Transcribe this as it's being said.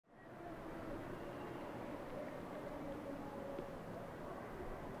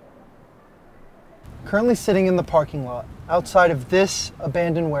currently sitting in the parking lot outside of this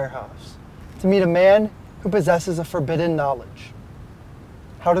abandoned warehouse to meet a man who possesses a forbidden knowledge: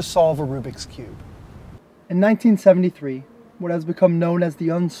 how to solve a Rubik's Cube. In 1973, what has become known as the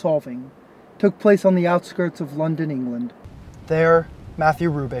Unsolving took place on the outskirts of London, England. There,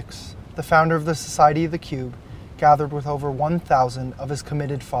 Matthew Rubiks, the founder of the Society of the Cube, gathered with over 1,000 of his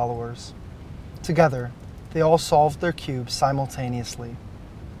committed followers. Together, they all solved their cubes simultaneously.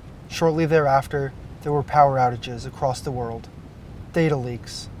 Shortly thereafter, there were power outages across the world, data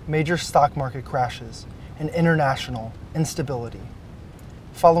leaks, major stock market crashes, and international instability.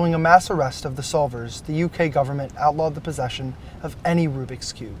 Following a mass arrest of the solvers, the UK government outlawed the possession of any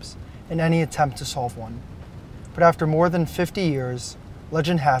Rubik's Cubes in any attempt to solve one. But after more than 50 years,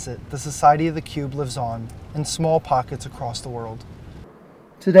 legend has it the Society of the Cube lives on in small pockets across the world.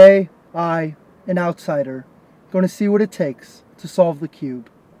 Today, I, an outsider, going to see what it takes to solve the cube.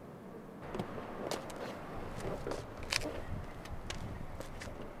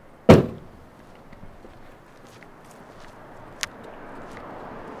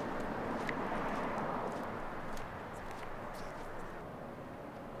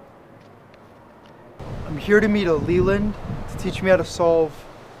 I'm here to meet a Leland to teach me how to solve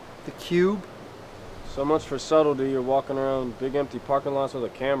the cube. So much for subtlety. You're walking around big empty parking lots with a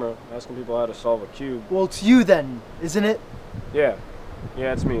camera asking people how to solve a cube. Well, it's you then, isn't it? Yeah,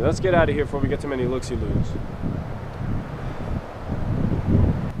 it's me. Let's get out of here before we get too many looksy-loos.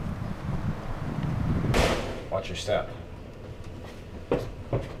 Watch your step.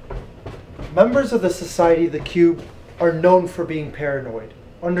 Members of the Society of the Cube are known for being paranoid,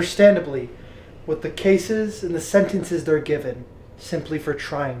 understandably, with the cases and the sentences they're given simply for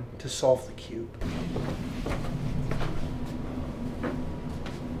trying to solve the cube.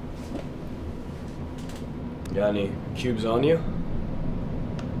 Got any cubes on you?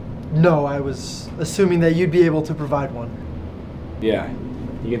 No, I was assuming that you'd be able to provide one. Yeah,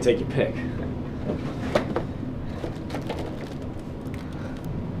 you can take your pick.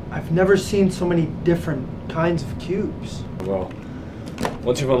 I've never seen so many different kinds of cubes. Well,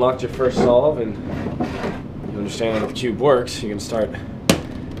 once you've unlocked your first solve and you understand how the cube works, you can start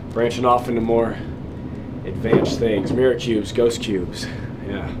branching off into more advanced things. Mirror cubes, ghost cubes,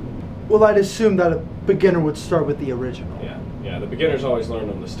 yeah. Well, I'd assume that a beginner would start with the original. Yeah, the beginners always learn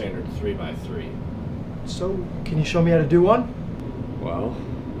on the standard 3x3. So, can you show me how to do one? Well,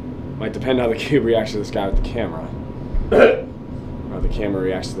 might depend how the cube reacts to this guy with the camera. Or the camera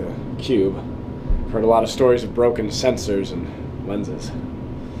reacts to the cube. I've heard a lot of stories of broken sensors and lenses.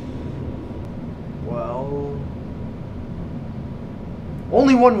 Well,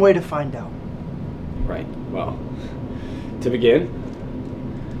 only one way to find out. Right, well, to begin,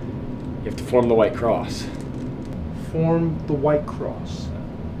 you have to form the white cross. Form the white cross.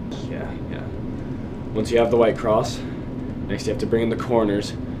 Yeah. Once you have the white cross, next you have to bring in the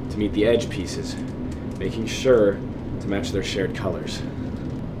corners to meet the edge pieces, making sure to match their shared colors.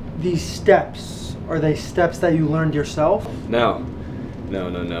 These steps, are they steps that you learned yourself? No.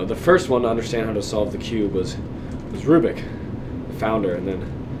 The first one to understand how to solve the cube was Rubik, the founder, and then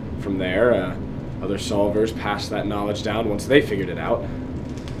from there, other solvers passed that knowledge down once they figured it out.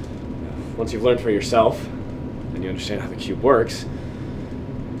 Once you've learned for yourself, and you understand how the cube works,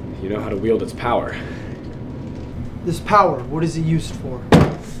 you know how to wield its power. This power, what is it used for?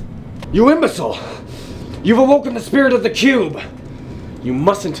 You imbecile! You've awoken the spirit of the cube! You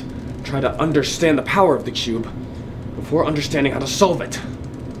mustn't try to understand the power of the cube before understanding how to solve it.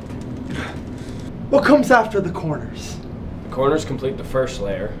 What comes after the corners? The corners complete the first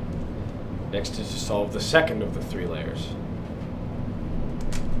layer. Next is to solve the second of the 3 layers.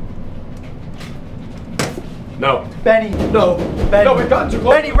 No. Benny. No. Benny. No, we've gotten too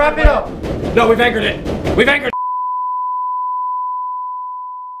close. Benny, wrap it up. No, we've anchored it. We've anchored